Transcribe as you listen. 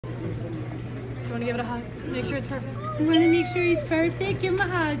you want to give it a hug? Make sure it's perfect. You want to make sure he's perfect? Give him a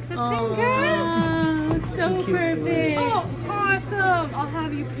hug. That's so good. Oh, so perfect. Oh, awesome. I'll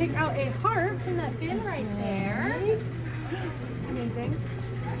have you pick out a heart from that bin right there. Amazing.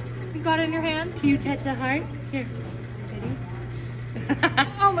 You got it in your hands? Can you touch the heart? Here. Ready?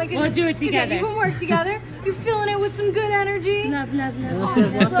 Oh my goodness. We'll do it together. You can work together. You're feeling it with some good energy. Love, love, love.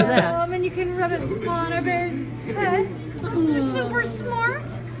 Awesome. Lots of that. And you can rub it on our bear's head. You're super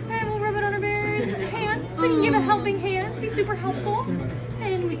smart. And we'll rub it on our bear's hand. So you can give a helping hand. Be super helpful.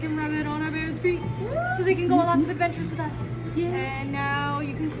 And we can rub it on our bear's feet. So they can go on lots of adventures with us. Yeah. And now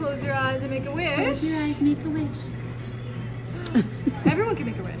you can close your eyes and make a wish. Close your eyes, make a wish. Everyone can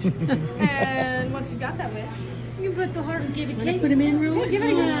make a wish. And once you've got that wish, you can put the heart and give it a kiss. Put him in real Give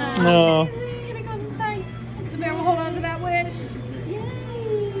it a kiss. Oh. And it goes inside. The bear will hold on to that wish.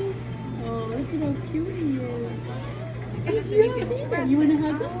 Yay. Oh, look at how cute he is. And this way you can dress You want to it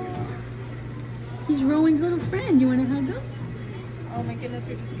hug up. him? He's Rowan's little friend. You want to hug him? Oh my goodness,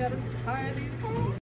 we just gotta tie these.